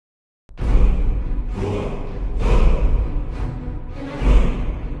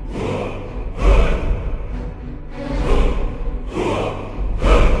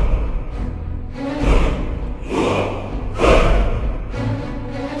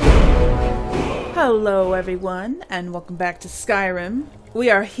Hello everyone, and welcome back to Skyrim. We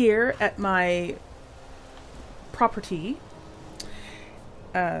are here at my property.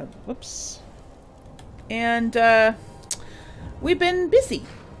 Whoops. And we've been busy.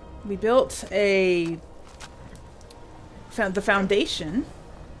 We built the foundation.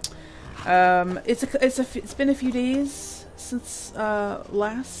 It's been a few days since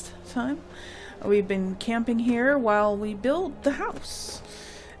last time. We've been camping here while we build the house.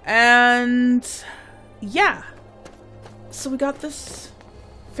 And yeah, so we got this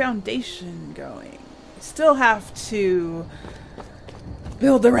foundation going. We still have to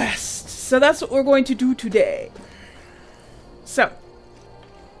build the rest. So that's what we're going to do today. So,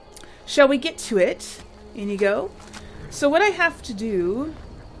 shall we get to it? In you go. So what I have to do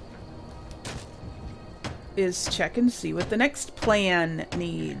is check and see what the next plan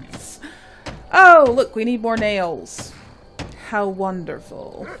needs. Oh, look, we need more nails. How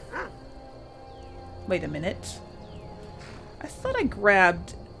wonderful. Wait a minute. I thought I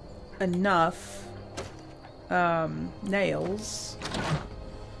grabbed enough nails.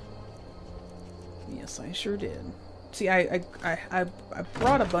 Yes, I sure did. See, I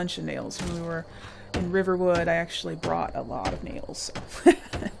brought a bunch of nails when we were in Riverwood. I actually brought a lot of nails. So.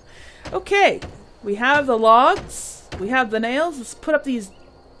 Okay, we have the logs. We have the nails. Let's put up these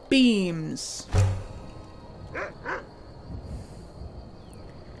beams.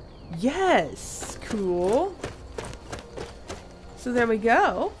 Yes! Cool. So there we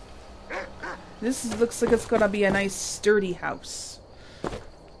go. Looks like it's gonna be a nice sturdy house.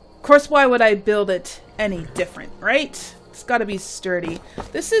 Of course, why would I build it any different, right? It's gotta be sturdy.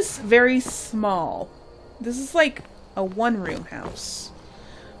 This is very small. This is like a one-room house.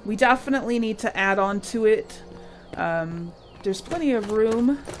 We definitely need to add on to it. There's plenty of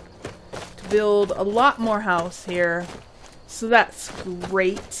room to build a lot more house here. So that's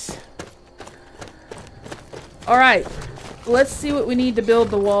great. Alright, let's see what we need to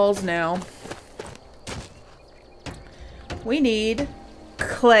build the walls now. We need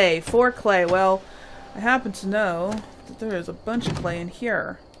clay, 4 clay. Well, I happen to know that there is a bunch of clay in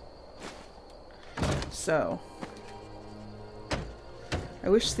here. So, I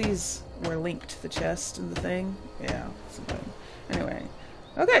wish these were linked to the chest and the thing. Yeah, something. Anyway,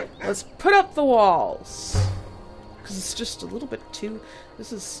 okay, let's put up the walls. Because it's just a little bit too...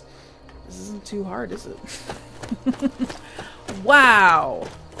 This isn't too hard, is it? Wow!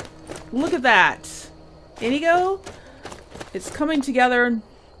 Look at that! In you go. It's coming together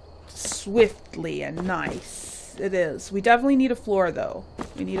swiftly and nice. It is. We definitely need a floor, though.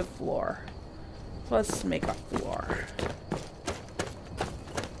 We need a floor. So let's make a floor.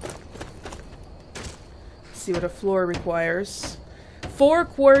 Let's see what a floor requires. 4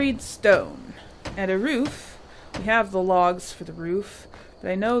 quarried stone. And a roof. We have the logs for the roof.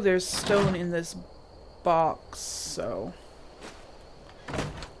 But I know there's stone in this box, so...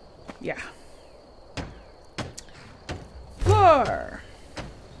 yeah. Floor!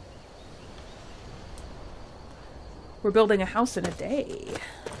 We're building a house in a day.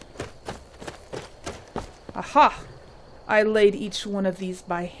 Aha! I laid each one of these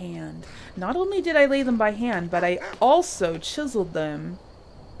by hand. Not only did I lay them by hand, but I also chiseled them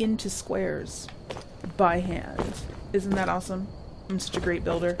into squares by hand. Isn't that awesome? I'm such a great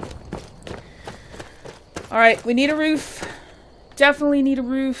builder. Alright, we need a roof. Definitely need a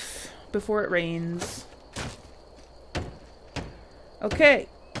roof before it rains. Okay.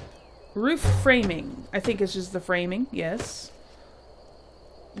 Roof framing. I think it's just the framing. Yes.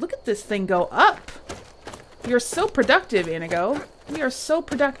 Look at this thing go up. You're so productive, Inigo. We are so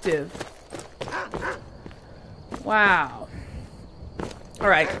productive. Wow.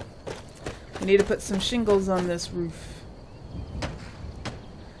 Alright. We need to put some shingles on this roof.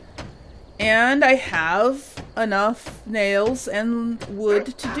 And I have enough nails and wood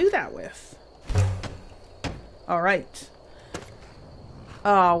to do that with. Alright.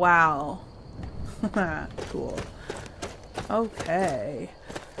 Oh, wow. Cool. Okay.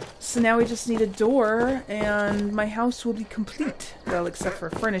 So now we just need a door, and my house will be complete. Well, except for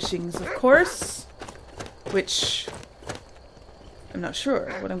furnishings, of course. Which... I'm not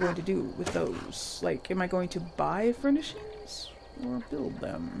sure what I'm going to do with those. Like, am I going to buy furnishings? Or build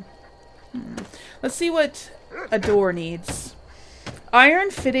them? Let's see what a door needs.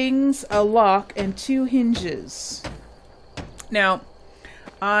 Iron fittings, a lock, and 2 hinges. Now,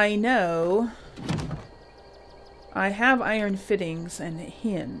 I know I have iron fittings and a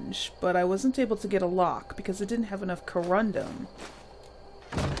hinge, but I wasn't able to get a lock because I didn't have enough corundum.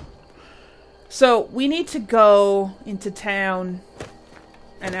 So, we need to go into town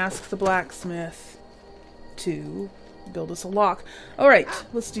and ask the blacksmith to build us a lock. Alright,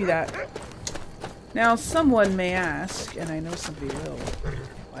 let's do that. Now, someone may ask, and I know somebody will,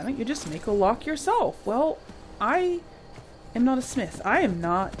 why don't you just make a lock yourself? Well, I am not a smith. I am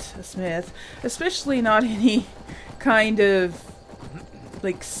not a smith, especially not any kind of,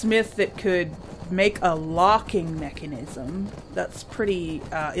 like, smith that could make a locking mechanism. That's pretty,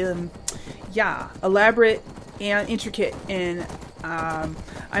 yeah, elaborate and intricate, and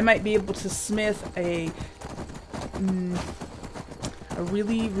I might be able to smith a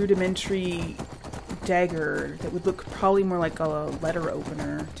really rudimentary dagger that would look probably more like a letter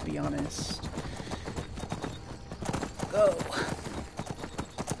opener, to be honest. Go.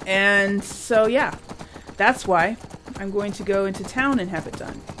 And so, yeah, that's why I'm going to go into town and have it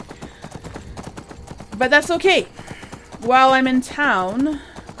done. But that's okay. While I'm in town,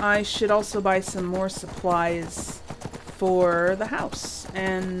 I should also buy some more supplies for the house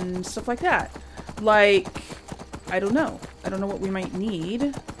and stuff like that. Like, I don't know. I don't know what we might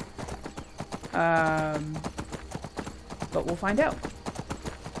need. But we'll find out.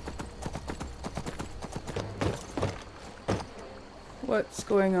 What's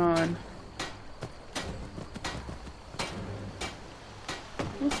going on?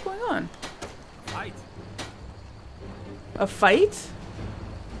 What's going on? Fight. A fight?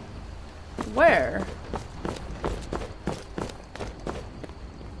 Where?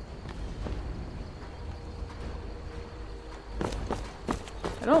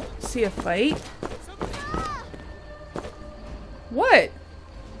 I don't see a fight. What?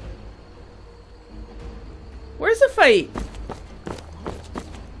 Where's the fight?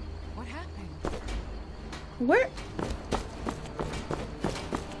 What happened? Where?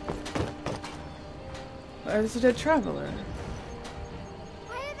 There's a dead traveler.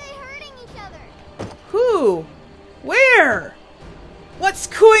 Why are they hurting each other? Who? Where? What's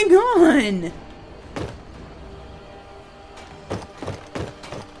going on?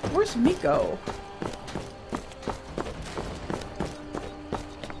 Where's Miko?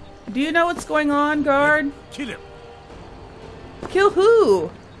 Do you know what's going on, guard? Kill him. Kill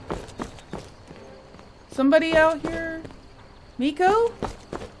who? Somebody out here? Miko?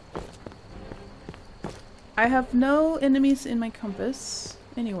 I have no enemies in my compass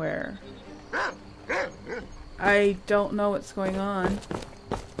anywhere. I don't know what's going on.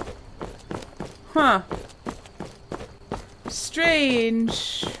 Huh.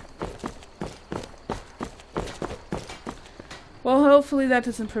 Strange. Well, hopefully that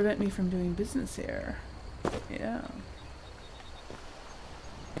doesn't prevent me from doing business here. Yeah.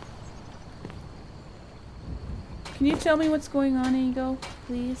 Can you tell me what's going on, Ego,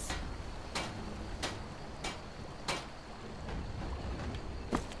 please?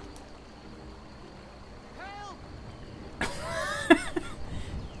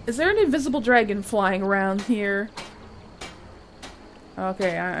 Is there an invisible dragon flying around here?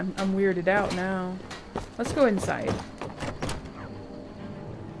 Okay, I'm weirded out now. Let's go inside.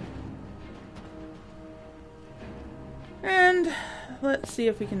 And let's see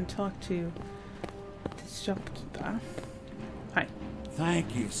if we can talk to the shopkeeper. Hi.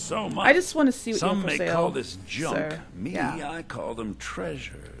 Thank you so much. I just want to see what Some you have for may sale, call this junk. sir. Me, Yeah. I call them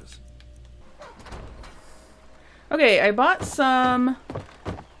treasures. Okay, I bought some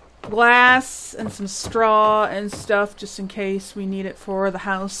glass and some straw and stuff just in case we need it for the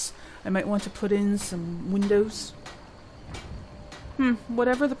house. I might want to put in some windows.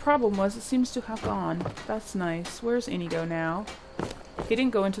 Whatever the problem was, it seems to have gone. That's nice. Where's Inigo now? He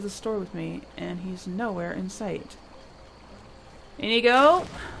didn't go into the store with me, and he's nowhere in sight. Inigo?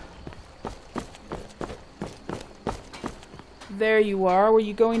 There you are. Were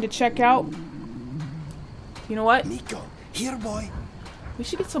you going to check out? You know what? Nico, here, boy. We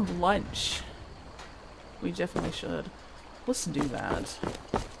should get some lunch. We definitely should. Let's do that.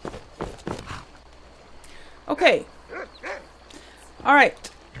 Okay. Alright.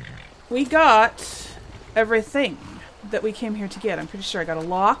 We got everything that we came here to get. I'm pretty sure I got a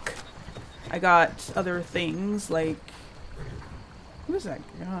lock. I got other things like... Who is that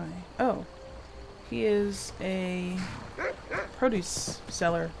guy? Oh. He is a produce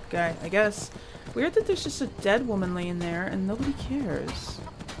seller guy, I guess. Weird that there's just a dead woman laying there and nobody cares.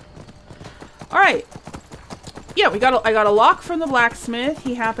 Alright. Yeah, I got a lock from the blacksmith.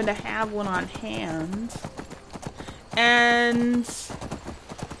 He happened to have one on hand. And...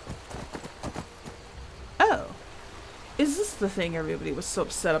 Oh. Is this the thing everybody was so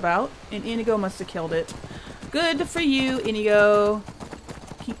upset about? And Inigo must have killed it. Good for you, Inigo.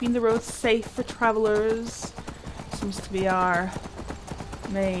 Keeping the roads safe for travelers seems to be our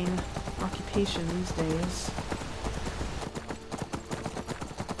main occupation these days.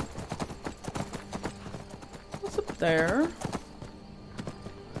 What's up there?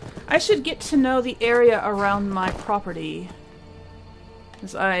 I should get to know the area around my property.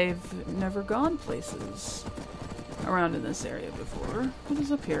 Because I've never gone places around in this area before. What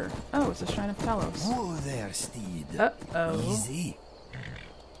is up here? Oh, it's a Shrine of Talos. Whoa there, Steed. Uh-oh. Easy.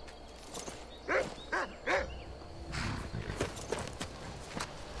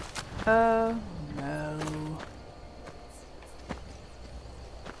 No.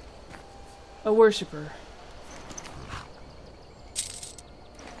 A worshipper.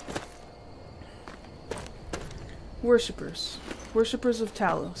 Worshippers. Worshippers of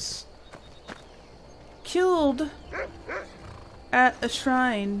Talos. Killed at a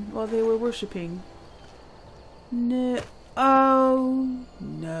shrine while they were worshipping. No. Oh,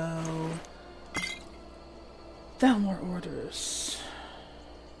 no. Thalmor orders.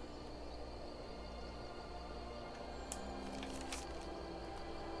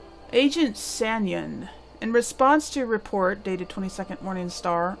 Agent Sanyon, in response to your report dated 22nd Morning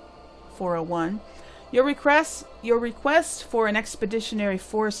Star 401, your request for an expeditionary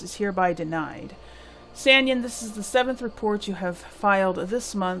force is hereby denied. Sanyon, this is the 7th report you have filed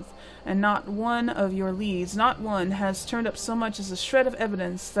this month, and not one of your leads, not one, has turned up so much as a shred of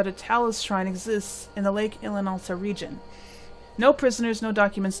evidence that a Talos shrine exists in the Lake Ilinalta region. No prisoners, no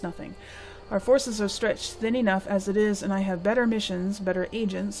documents, nothing. Our forces are stretched thin enough as it is, and I have better missions, better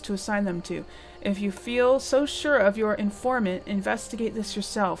agents to assign them to. If you feel so sure of your informant, investigate this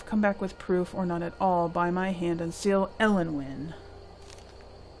yourself. Come back with proof, or not at all, by my hand and seal, Ellenwyn.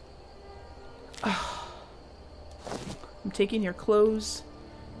 Oh. I'm taking your clothes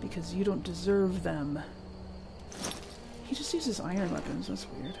because you don't deserve them. He just uses iron weapons. That's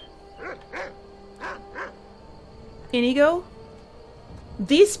weird. Inigo?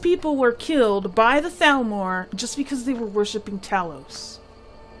 These people were killed by the Thalmor just because they were worshipping Talos.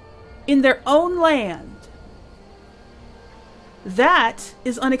 In their own land. That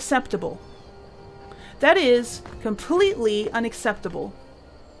is unacceptable. That is completely unacceptable.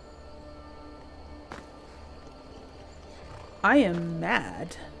 I am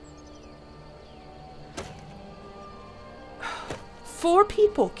mad. 4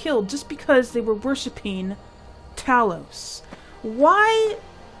 people killed just because they were worshipping Talos. Why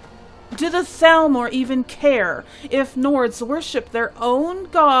do the Thalmor even care if Nords worship their own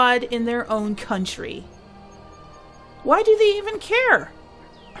god in their own country? Why do they even care?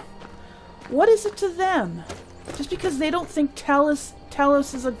 What is it to them? Just because they don't think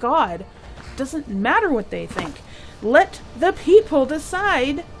Talos is a god doesn't matter what they think. Let the people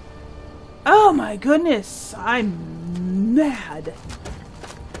decide. Oh my goodness, I'm mad.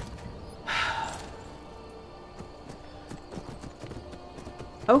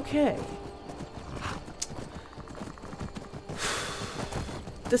 Okay.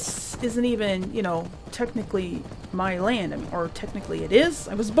 This isn't even, you know, technically my land. I mean, or technically it is.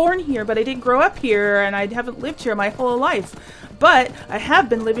 I was born here, but I didn't grow up here, and I haven't lived here my whole life. But I have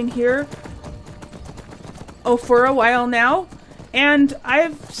been living here, for a while now, and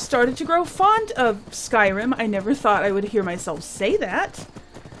I've started to grow fond of Skyrim. I never thought I would hear myself say that,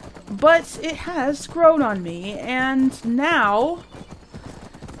 but it has grown on me, and now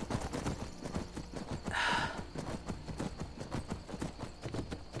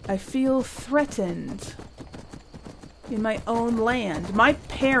I feel threatened in my own land. My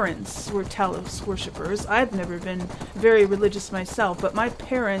parents were Talos worshippers. I've never been very religious myself, but my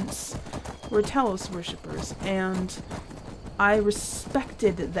parents were Talos worshippers, and I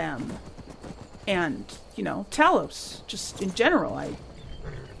respected them. And, you know, Talos, just in general. I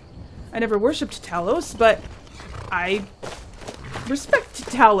never worshipped Talos, but I respect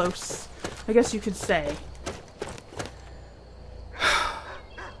Talos, I guess you could say.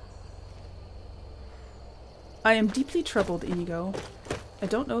 I am deeply troubled, Inigo. I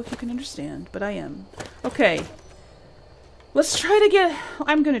don't know if you can understand, but I am. Okay. Let's try to get...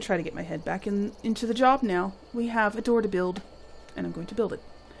 I'm going to try to get my head back into the job now. We have a door to build, and I'm going to build it.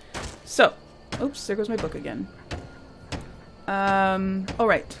 So. Oops, there goes my book again.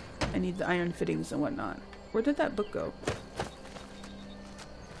 Alright. I need the iron fittings and whatnot. Where did that book go?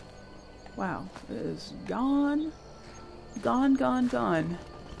 Wow. It is gone. Gone, gone, gone.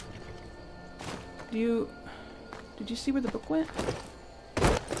 Did you see where the book went?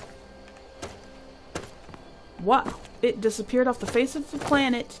 Wow. It disappeared off the face of the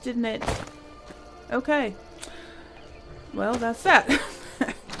planet, didn't it? Okay. Well, that's that.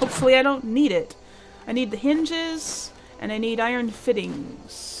 Hopefully I don't need it. I need the hinges, and I need iron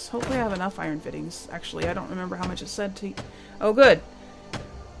fittings. Hopefully I have enough iron fittings. Actually, I don't remember how much it said to... Oh, good.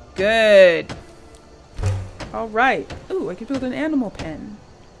 Good. Alright. Ooh, I can build an animal pen.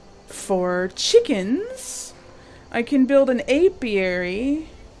 For chickens, I can build an apiary.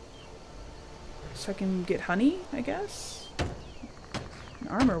 So I can get honey, I guess? An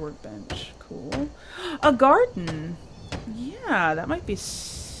armor workbench. Cool. A garden! Yeah, that might be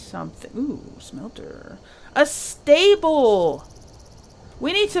something. Ooh, smelter. A stable!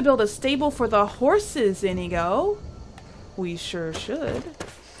 We need to build a stable for the horses, Inigo. We sure should.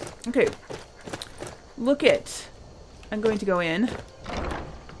 Okay. Look it. I'm going to go in.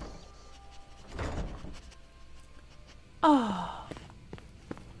 Oh.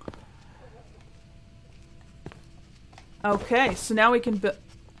 Okay, so now we can build...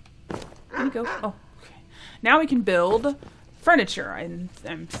 There you go. Oh, okay. Now we can build furniture.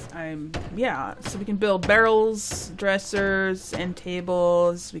 Yeah, so we can build barrels, dressers, end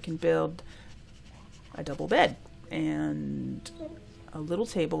tables. We can build a double bed and a little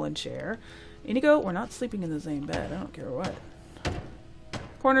table and chair. Inigo, we're not sleeping in the same bed. I don't care what.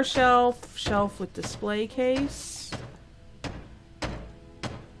 Corner shelf, shelf with display case. It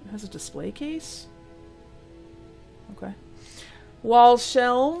has a display case? Okay. Wall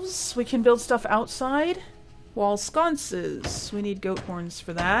shelves. We can build stuff outside. Wall sconces. We need goat horns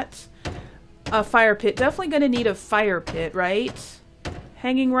for that. A fire pit. Definitely going to need a fire pit, right?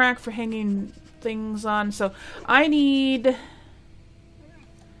 Hanging rack for hanging things on. So I need...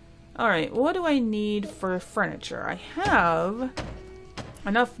 Alright, what do I need for furniture? I have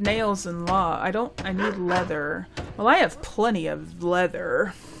enough nails and I need leather. Well, I have plenty of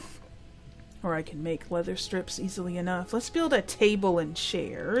leather. Or I can make leather strips easily enough. Let's build a table and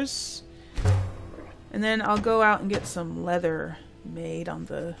chairs. And then I'll go out and get some leather made on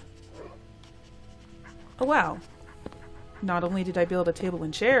the... Oh, wow. Not only did I build a table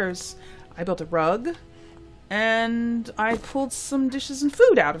and chairs, I built a rug. And I pulled some dishes and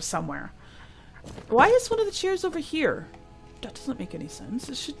food out of somewhere. Why is one of the chairs over here? That doesn't make any sense.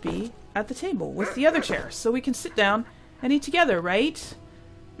 It should be at the table with the other chair. So we can sit down and eat together, right?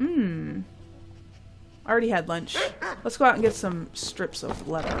 I already had lunch. Let's go out and get some strips of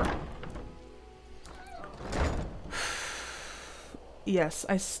leather. Yes,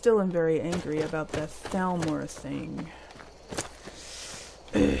 I still am very angry about the Thalmor thing.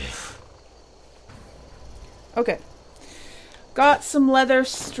 Okay. Got some leather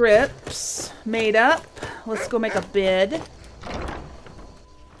strips made up. Let's go make a bed.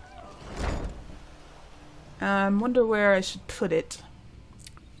 Wonder where I should put it.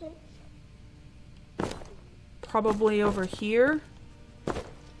 Probably over here.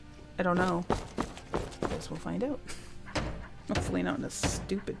 I don't know. Guess we'll find out. Hopefully not in a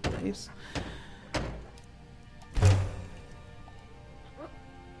stupid place.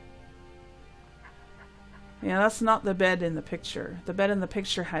 Yeah, that's not the bed in the picture. The bed in the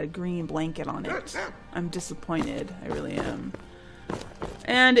picture had a green blanket on it. I'm disappointed. I really am.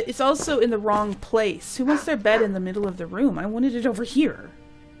 And it's also in the wrong place. Who wants their bed in the middle of the room? I wanted it over here.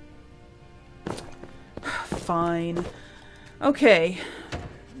 Fine. Okay.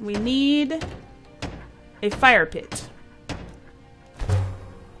 We need a fire pit.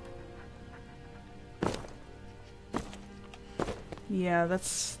 Yeah,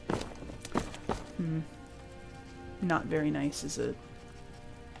 that's... Not very nice, is it?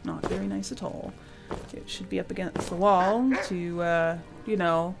 Not very nice at all. It should be up against the wall to, you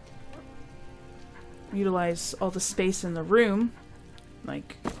know, utilize all the space in the room.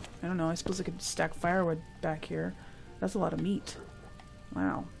 Like, I don't know, I suppose I could stack firewood back here. That's a lot of meat.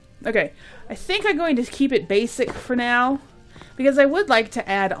 Wow. Okay, I think I'm going to keep it basic for now, because I would like to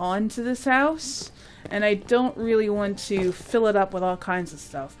add on to this house, and I don't really want to fill it up with all kinds of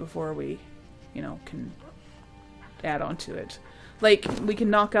stuff before we, you know, can add on to it. Like, we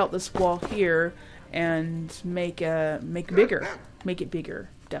can knock out this wall here and make it bigger.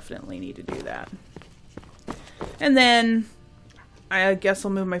 Definitely need to do that. And then I guess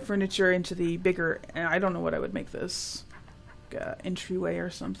I'll move my furniture into the bigger, I don't know what I would make this. Like entryway or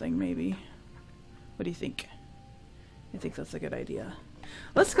something, maybe. What do you think? I think that's a good idea.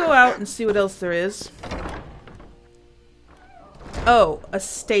 Let's go out and see what else there is. Oh, a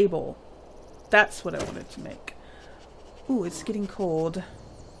stable. That's what I wanted to make. Ooh, it's getting cold.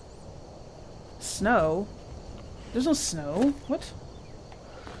 Snow? There's no snow. What?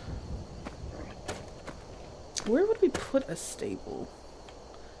 Where would we put a stable?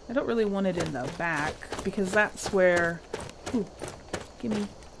 I don't really want it in the back, because that's where... Ooh, gimme.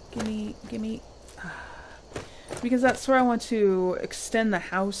 Because that's where I want to extend the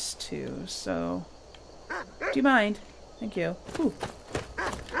house to, so... Do you mind? Thank you. Ooh.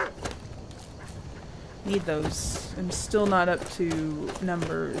 Need those. I'm still not up to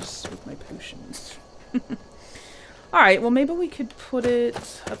numbers with my potions. Alright, well maybe we could put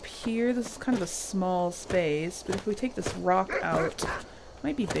it up here. This is kind of a small space, but if we take this rock out,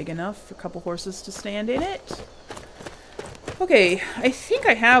 Might be big enough for a couple horses to stand in it. Okay, I think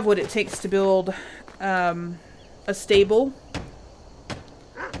I have what it takes to build a stable.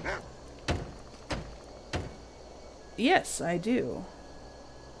 Yes, I do.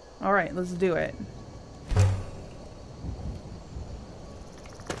 Alright, let's do it.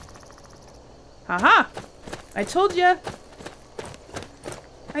 Haha! I told ya!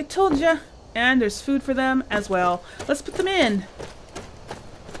 I told ya! And there's food for them as well. Let's put them in.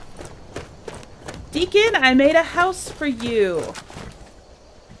 Deacon, I made a house for you.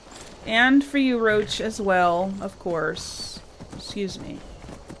 And for you, Roach, as well, of course. Excuse me.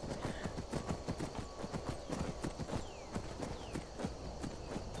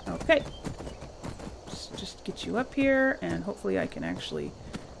 Okay. Just get you up here, and hopefully I can actually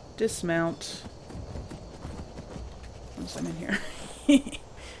dismount once I'm in here.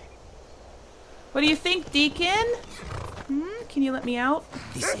 What do you think, Deacon? Can you let me out?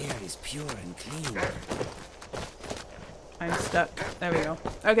 This air is pure and clean. I'm stuck. There we go.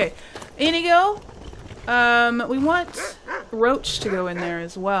 Okay. Inigo. We want Roach to go in there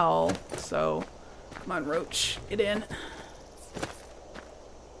as well. So, come on, Roach. Get in.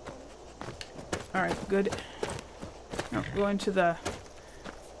 Alright, good. No, go into the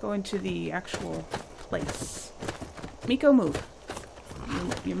actual place. Miko, move.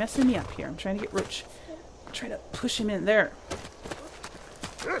 You're messing me up here. I'm trying to get Roach. Try to push him in there.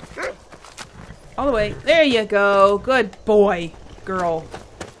 All the way. There you go. Good boy. Girl.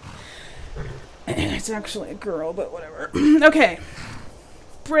 It's actually a girl, but whatever. Okay.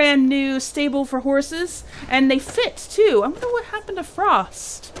 Brand new stable for horses. And they fit, too. I wonder what happened to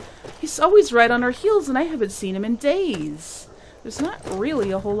Frost. He's always right on our heels, and I haven't seen him in days. There's not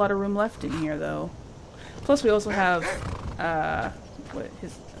really a whole lot of room left in here, though. Plus, we also have,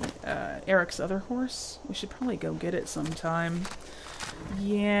 Eric's other horse. We should probably go get it sometime.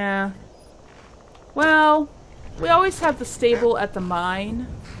 Yeah. Well, we always have the stable at the mine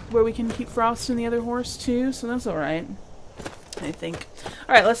where we can keep Frost and the other horse too, so that's alright. I think.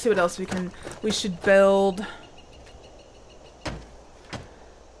 Alright, let's see what else we should build.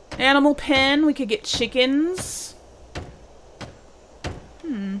 Animal pen, we could get chickens.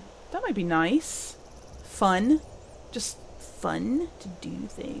 That might be nice. Fun. Just fun to do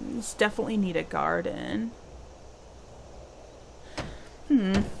things. Definitely need a garden.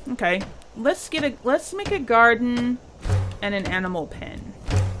 Okay. Let's make a garden and an animal pen.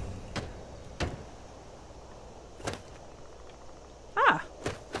 Ah.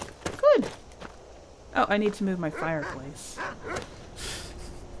 Good. Oh, I need to move my fireplace.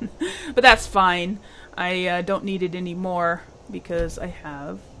 But that's fine. I don't need it anymore because I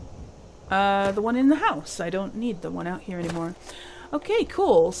have the one in the house. I don't need the one out here anymore. Okay,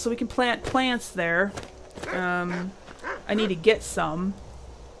 cool. So we can plant plants there. I need to get some.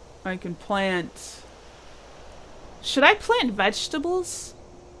 I can plant... Should I plant vegetables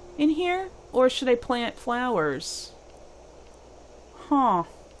in here? Or should I plant flowers? Huh.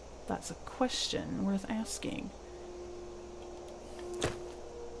 That's a question worth asking.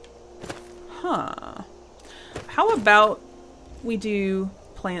 Huh. How about we do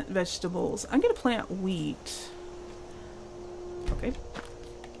plant vegetables? I'm gonna plant wheat. Okay.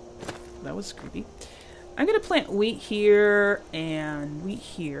 That was creepy. I'm gonna plant wheat here and wheat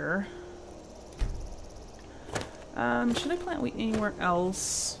here. Should I plant wheat anywhere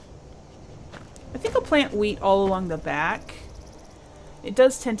else? I think I'll plant wheat all along the back. It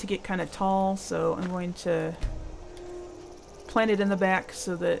does tend to get kind of tall, so I'm going to plant it in the back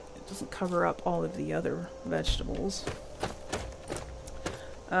so that it doesn't cover up all of the other vegetables.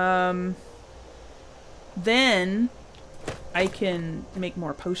 Then I can make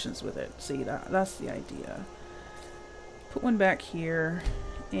more potions with it. See, that's the idea. Put one back here.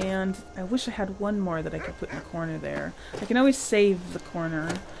 And I wish I had one more that I could put in the corner there. I can always save the corner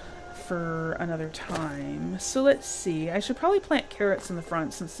for another time. So let's see. I should probably plant carrots in the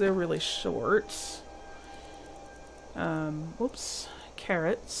front since they're really short. Whoops.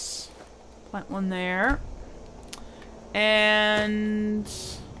 Carrots. Plant one there. And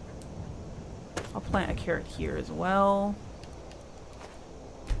I'll plant a carrot here as well.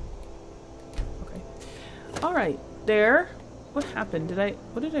 Okay. Alright, there. What happened?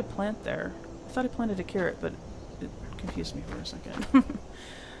 What did I plant there? I thought I planted a carrot, but it confused me for a second.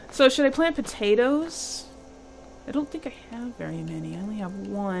 So should I plant potatoes? I don't think I have very many. I only have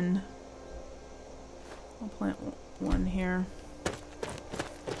one. I'll plant one here.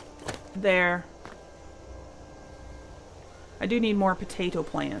 There. I do need more potato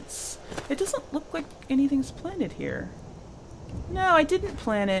plants. It doesn't look like anything's planted here. No, I didn't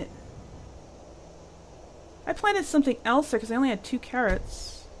plant it. I planted something else there because I only had 2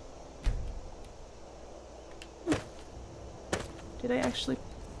 carrots. Did I actually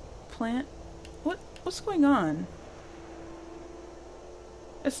plant? What's going on?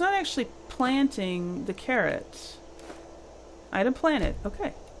 It's not actually planting the carrot. Item planted.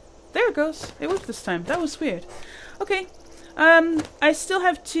 Okay. There it goes. It worked this time. That was weird. Okay. I still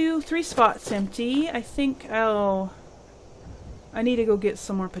have 3 spots empty. I think I need to go get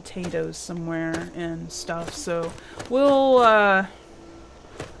some more potatoes somewhere and stuff. So we'll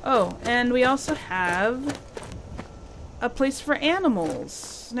oh, and we also have a place for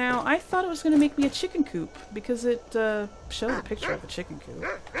animals. Now, I thought it was going to make me a chicken coop because it showed a picture of a chicken coop.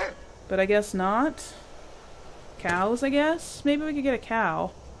 But I guess not. Cows, I guess? Maybe we could get a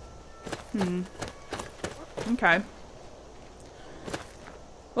cow. Okay.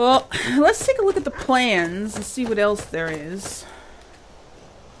 Well, let's take a look at the plans and see what else there is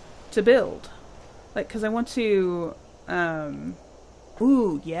to build. Like, because I want to...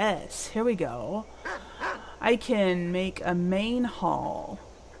 Ooh, yes. Here we go. I can make a main hall.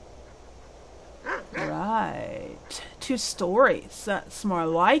 Right. 2 stories. That's more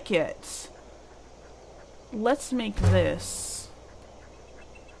like it. Let's make this.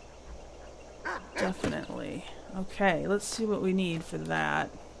 Definitely. Okay, let's see what we need for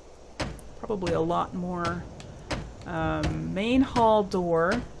that. Probably a lot more. Main hall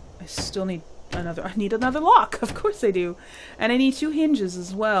door. I still need another. I need another lock. Of course I do. And I need 2 hinges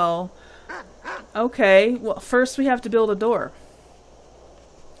as well. Okay, well, first we have to build a door.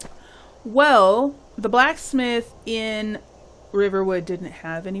 Well, the blacksmith in Riverwood didn't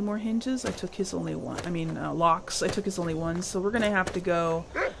have any more hinges. I took his only one. I mean, locks. I took his only one. So we're going to have to go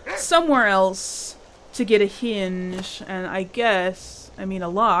somewhere else to get a hinge. And I guess, I mean, a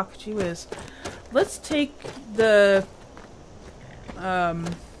lock. Gee whiz. Let's take the...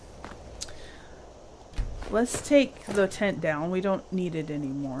 let's take the tent down. We don't need it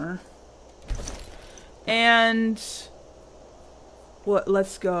anymore. And...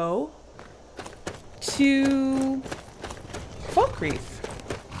 let's go to Falkreath.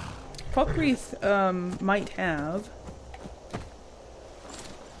 Falkreath might have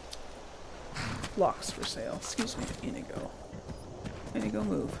locks for sale. Excuse me, Inigo. Inigo,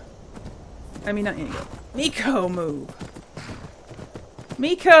 move. I mean, not Inigo. Miko, move.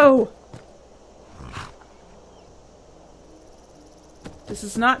 Miko! This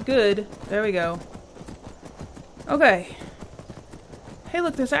is not good. There we go. Okay. Hey,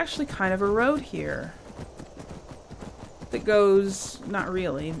 look, there's actually kind of a road here that goes, not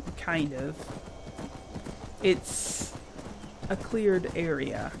really, kind of. It's a cleared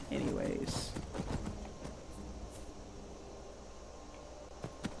area, anyways.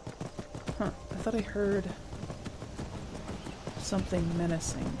 Huh, I thought I heard something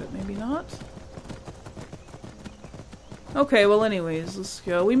menacing, but maybe not. Okay, well, anyways, let's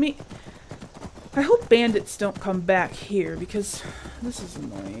go. I hope bandits don't come back here, because this is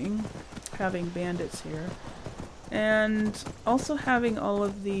annoying, having bandits here. And also having all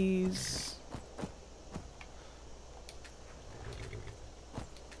of these...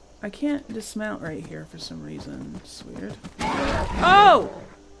 I can't dismount right here for some reason. It's weird. Oh!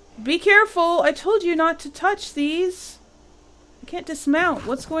 Be careful! I told you not to touch these! I can't dismount.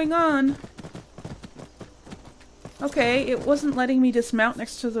 What's going on? Okay, it wasn't letting me dismount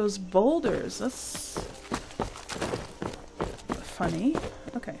next to those boulders. That's funny.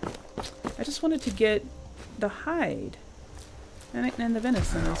 Okay. I just wanted to get the hide. And the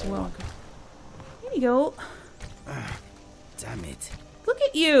venison as well. There you go. Damn it. Look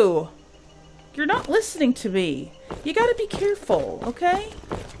at you! You're not listening to me. You gotta be careful, okay?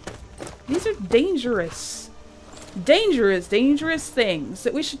 These are dangerous. Dangerous things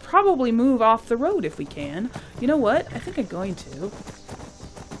that we should probably move off the road if we can. You know what? I think I'm going to.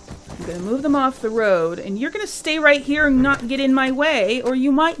 I'm going to move them off the road, and you're going to stay right here and not get in my way, or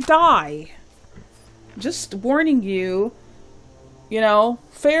you might die. Just warning you, you know,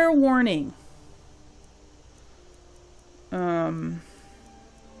 fair warning.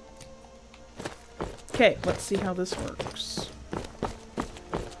 Okay, let's see how this works.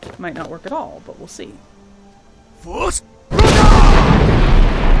 Might not work at all, but we'll see.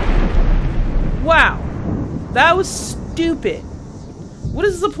 Wow, that was stupid. What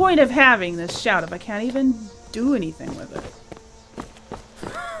is the point of having this shout if I can't even do anything with it?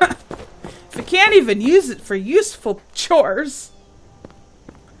 If I can't even use it for useful chores.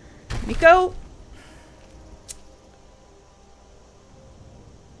 Nico?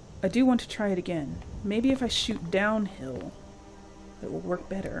 I do want to try it again. Maybe if I shoot downhill, it will work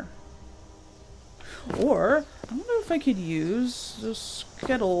better. Or, I wonder if I could use this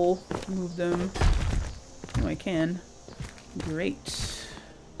kettle, move them. I can. Great.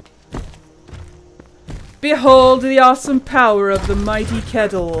 Behold the awesome power of the mighty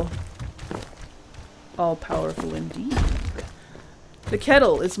kettle. All powerful indeed. The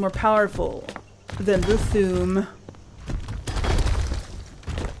kettle is more powerful than the Thum.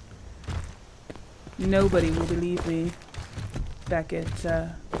 Nobody will believe me back at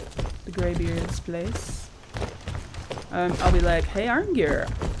the Greybeard's place. I'll be like, hey Arngir,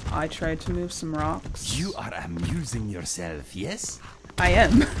 I tried to move some rocks. You are amusing yourself, yes? I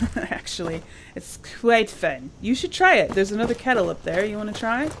am, actually. It's quite fun. You should try it. There's another kettle up there. You want to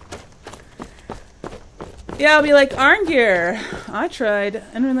try? Yeah, I'll be like, Arngir, I tried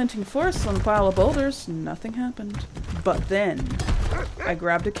unrelenting force on a pile of boulders. Nothing happened. But then, I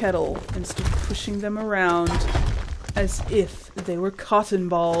grabbed a kettle and started pushing them around as if they were cotton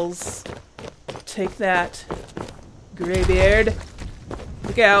balls. Take that, Greybeard.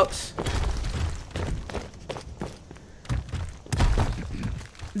 Look out.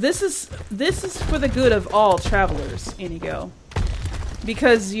 This is for the good of all travelers, Inigo.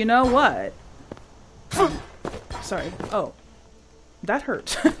 Because you know what? Sorry. Oh. That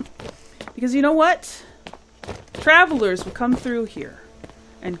hurt. Because you know what? Travelers will come through here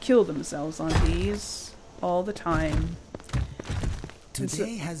and kill themselves on these all the time.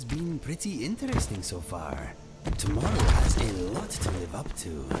 Today has been pretty interesting so far. Tomorrow has a lot to live up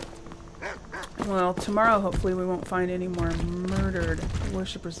to. Well, tomorrow hopefully we won't find any more murdered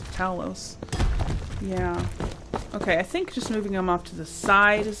worshippers of Talos. Yeah. Okay, I think just moving them off to the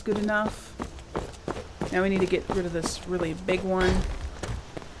side is good enough. Now we need to get rid of this really big one.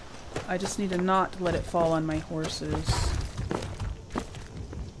 I just need to not let it fall on my horses.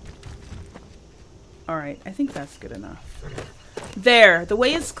 Alright, I think that's good enough. There! The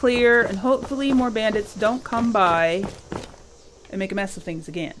way is clear, and hopefully more bandits don't come by and make a mess of things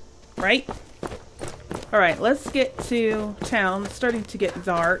again. Right? Alright, let's get to town. It's starting to get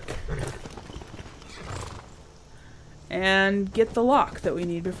dark. And get the lock that we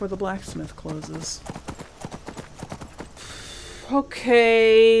need before the blacksmith closes.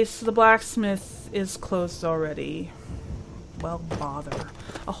 Okay, so the blacksmith is closed already. Well, bother.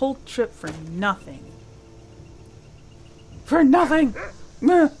 A whole trip for nothing. For nothing!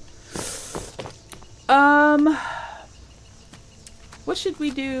 What should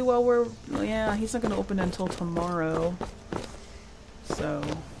we do while we're... Yeah, he's not going to open until tomorrow. So...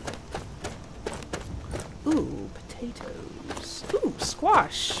 Ooh, potatoes. Ooh,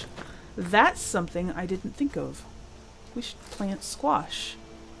 squash. That's something I didn't think of. We should plant squash.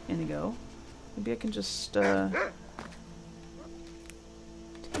 Inigo. Maybe I can just, take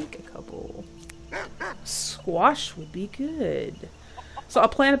a couple. Squash would be good. So I'll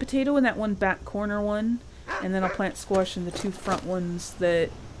plant a potato in that one back corner one. And then I'll plant squash in the two front ones that...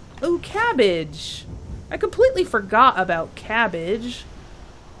 Oh, cabbage! I completely forgot about cabbage.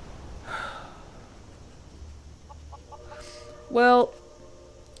 Well,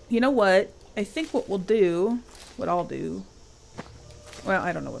 you know what? I think what we'll do... What I'll do... Well,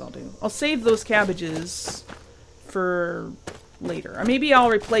 I don't know what I'll do. I'll save those cabbages for later. Or maybe I'll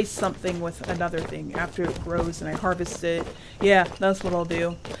replace something with another thing after it grows and I harvest it. Yeah, that's what I'll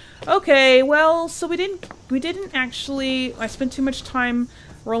do. Okay, well, so we didn't actually... I spent too much time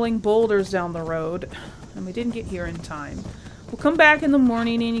rolling boulders down the road. And we didn't get here in time. We'll come back in the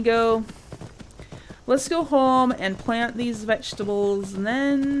morning and go... Let's go home and plant these vegetables and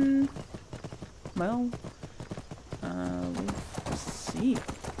then... Well... let's see.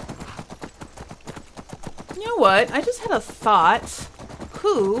 You know what? I just had a thought.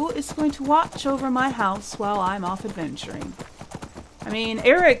 Who is going to watch over my house while I'm off adventuring? I mean,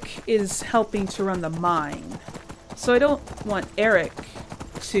 Eric is helping to run the mine. So I don't want Eric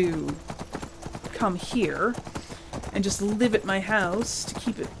to come here and just live at my house to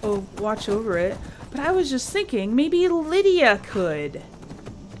keep it, watch over it. But I was just thinking, maybe Lydia could.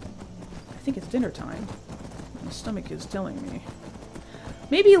 I think it's dinner time. My stomach is telling me.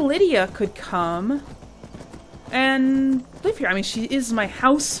 Maybe Lydia could come and live here. I mean, she is my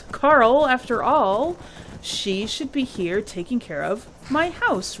house Carl, after all. She should be here taking care of my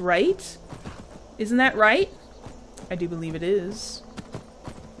house, right? Isn't that right? I do believe it is.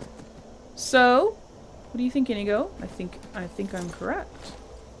 So, what do you think, Inigo? I think I'm correct.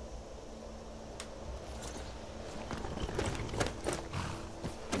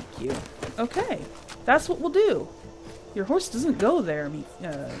 Thank you. Okay, that's what we'll do. Your horse doesn't go there,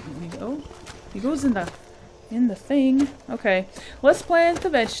 Inigo. He goes in the thing. Okay, let's plant the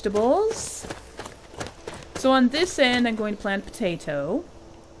vegetables. So on this end, I'm going to plant a potato.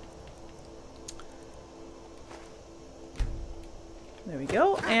 There we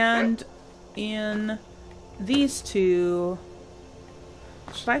go. And in these two.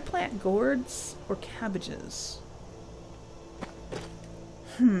 Should I plant gourds or cabbages?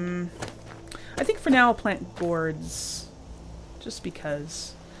 I think for now I'll plant gourds. Just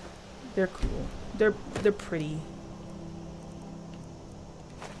because they're cool. They're pretty.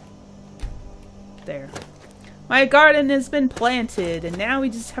 There. My garden has been planted, and now we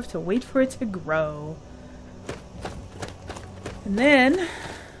just have to wait for it to grow. And then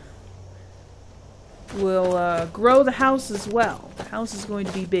we'll grow the house as well. The house is going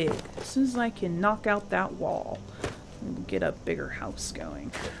to be big. As soon as I can knock out that wall, we'll get a bigger house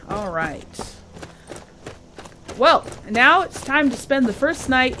going. Alright. Well, now it's time to spend the first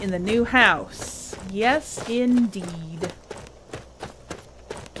night in the new house. Yes, indeed.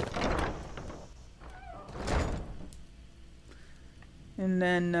 And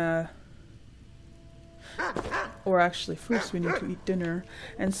then, or actually, first we need to eat dinner.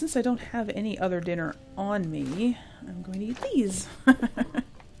 And since I don't have any other dinner on me, I'm going to eat these.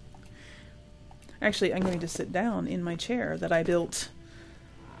 Actually, I'm going to sit down in my chair that I built.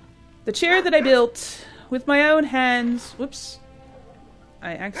 The chair that I built with my own hands. Whoops.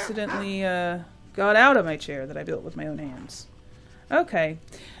 I accidentally got out of my chair that I built with my own hands. Okay.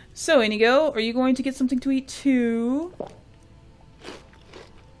 So, Inigo, are you going to get something to eat too?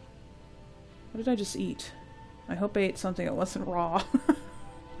 What did I just eat? I hope I ate something that wasn't raw.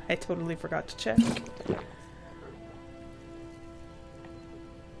 I totally forgot to check.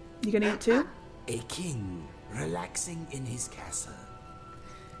 You gonna eat too? A king relaxing in his castle.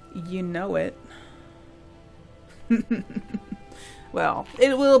 You know it. Well,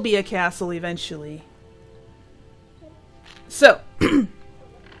 it will be a castle eventually. So,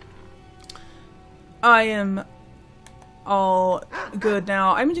 I am all good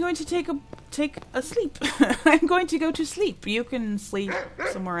now. I'm going to take a sleep. I'm going to go to sleep. You can sleep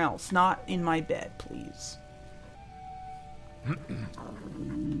somewhere else, not in my bed, please.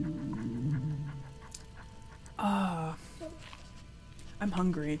 I'm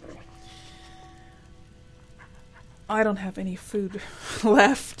hungry. I don't have any food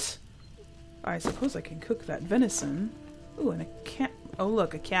left. I suppose I can cook that venison. Ooh, and oh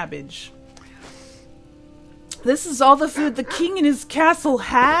look, a cabbage. This is all the food the king in his castle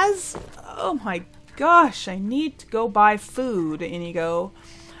has? Oh my gosh, I need to go buy food, Inigo.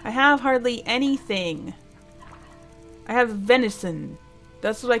 I have hardly anything. I have venison.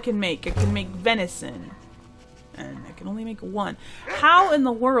 That's what I can make. I can make venison. And I can only make one. How in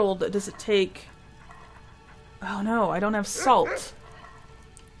the world does it take... Oh no, I don't have salt.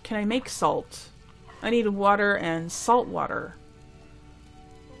 Can I make salt? I need water and salt water.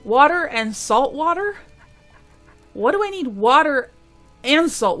 Water and salt water? What do I need water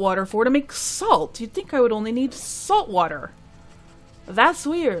and salt water for to make salt? You'd think I would only need salt water. That's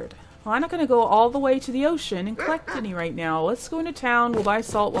weird. Well, I'm not going to go all the way to the ocean and collect any right now. Let's go into town. We'll buy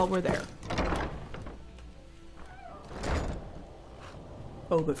salt while we're there.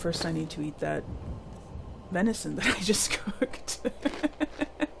 Oh, but first I need to eat that venison that I just cooked.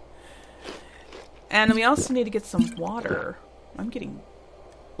 And we also need to get some water. I'm getting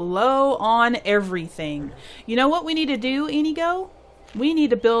low on everything. You know what we need to do, Inigo? We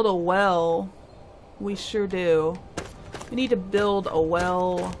need to build a well. We sure do. We need to build a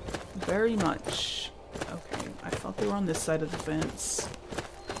well very much. Okay, I thought they were on this side of the fence.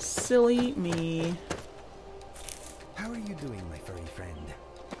 Silly me. How are you doing, my furry friend?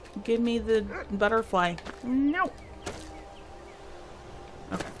 Give me the butterfly. No.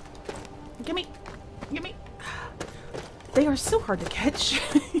 Okay. Gimme. Gimme. They are so hard to catch.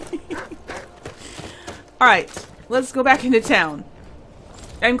 Alright, let's go back into town.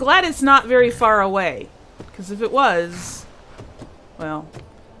 I'm glad it's not very far away. Because if it was... Well,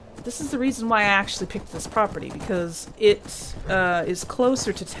 this is the reason why I actually picked this property. Because it is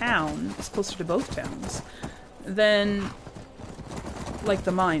closer to town. It's closer to both towns. Than... Like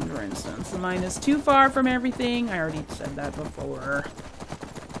the mine, for instance. The mine is too far from everything. I already said that before.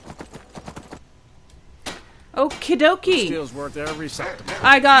 Okie dokie. Steel's worth every second.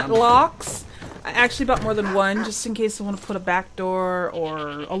 I got locks. I actually bought more than one, just in case I want to put a back door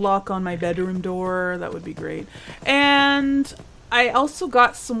or a lock on my bedroom door. That would be great. And I also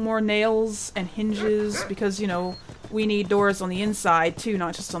got some more nails and hinges because, you know, we need doors on the inside too,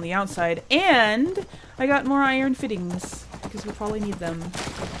 not just on the outside. And I got more iron fittings because we probably need them.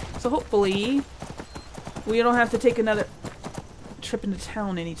 So hopefully we don't have to take another trip into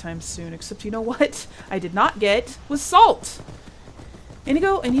town anytime soon. Except, you know what I did not get was salt.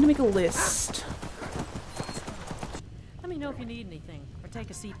 Inigo, I need to make a list. Let me know if you need anything, or take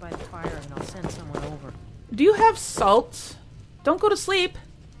a seat by the fire and I'll send someone over. Do you have salt? Don't go to sleep.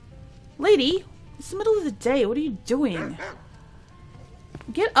 Lady, It's the middle of the day. What are you doing?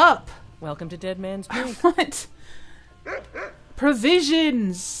 Get up. Welcome to Dead Man's Drink. What?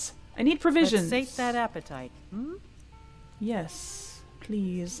 Provisions. I need provisions. Let's sate that appetite. Yes,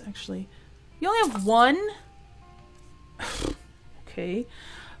 please. Actually, you only have one? Okay.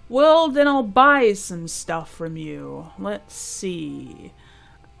 Well, then I'll buy some stuff from you. Let's see.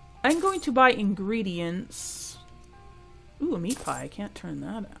 I'm going to buy ingredients. Ooh, a meat pie. I can't turn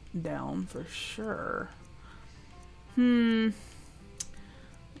that down for sure. You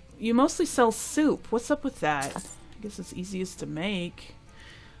mostly sell soup. What's up with that? I guess it's easiest to make.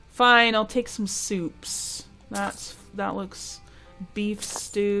 Fine, I'll take some soups. That looks beef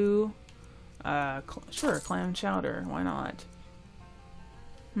stew. Sure, clam chowder. Why not?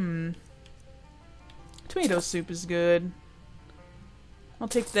 Tomato soup is good. I'll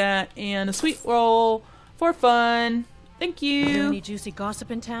take that and a sweet roll for fun. Thank you. Hear any juicy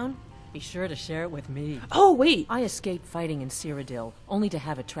gossip in town? Be sure to share it with me. Oh, wait. I escaped fighting in Cyrodiil, only to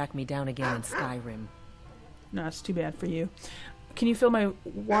have it track me down again in Skyrim. No, it's too bad for you. Can you fill my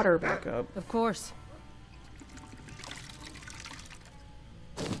water back up? Of course.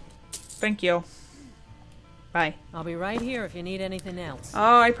 Thank you. Bye. I'll be right here if you need anything else.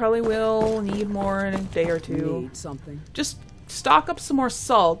 Oh, I probably will need more in a day or two. Need something. Just stock up some more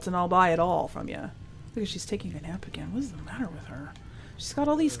salt and I'll buy it all from you. Look, she's taking a nap again. What is the matter with her? She's got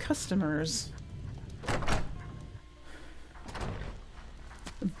all these customers.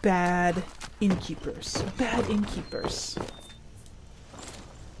 Bad innkeepers. Bad innkeepers.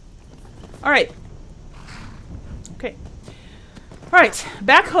 Alright. Okay. Alright,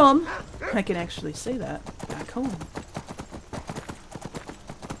 back home. I can actually say that. Back home.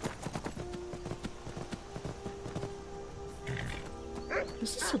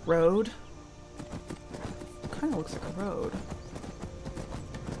 Is this a road? Kind of looks like a road.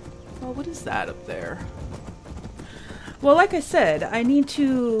 Well, what is that up there? Well, like I said, I need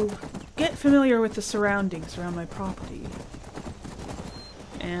to get familiar with the surroundings around my property.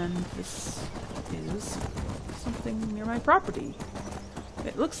 And this is something near my property.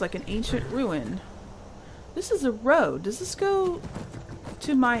 It looks like an ancient ruin. This is a road. Does this go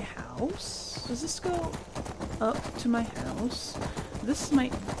to my house? Does this go up to my house? This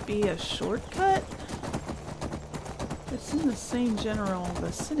might be a shortcut. It's in the same general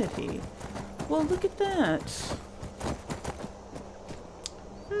vicinity. Well, look at that.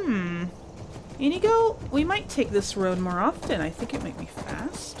 Inigo, we might take this road more often. I think it might be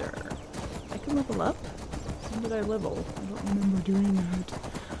faster. I can level up. When did I level? I don't remember doing that.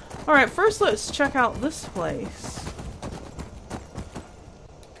 Alright, first let's check out this place.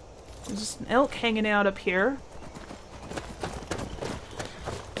 There's just an elk hanging out up here.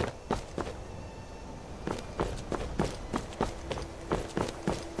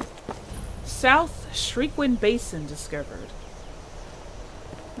 South Shriekwind Basin discovered.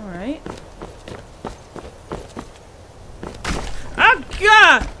 Alright. Oh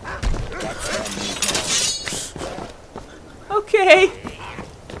god! Okay.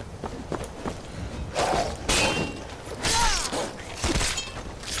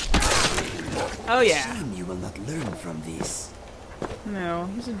 Oh yeah. Shame you will not learn from this. No,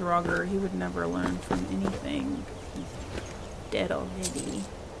 he's a drogger. He would never learn from anything. He's dead already.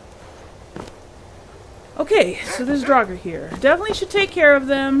 Okay, so there's Draugr here. Definitely should take care of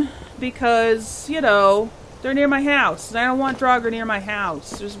them because, you know, they're near my house. And I don't want Draugr near my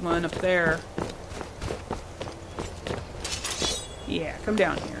house. There's one up there. Yeah, come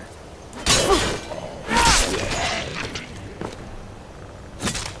down here.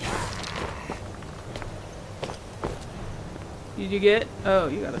 Did you get? Oh,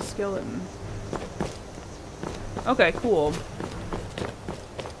 you got a skeleton. Okay, cool.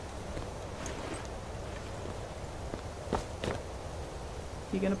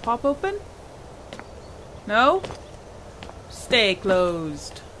 You gonna pop open? No? Stay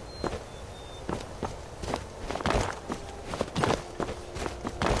closed.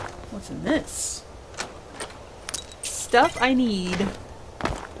 What's in this? Stuff I need.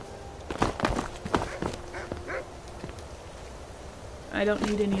 I don't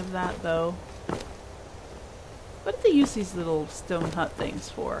need any of that though. What do they use these little stone hut things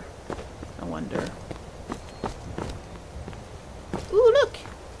for? I wonder. Ooh, look!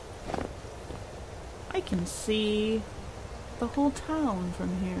 I can see the whole town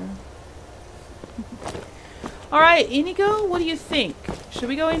from here. Alright, Inigo, what do you think? Should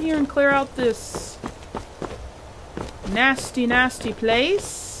we go in here and clear out this nasty, nasty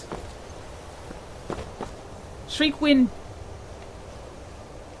place? Shriekwind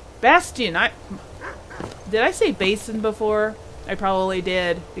Bastion. Did I say basin before? I probably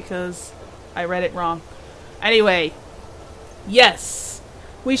did, because I read it wrong. Anyway, yes,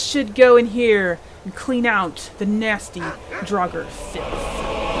 we should go in here and clean out the nasty Draugr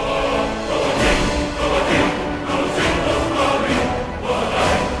filth.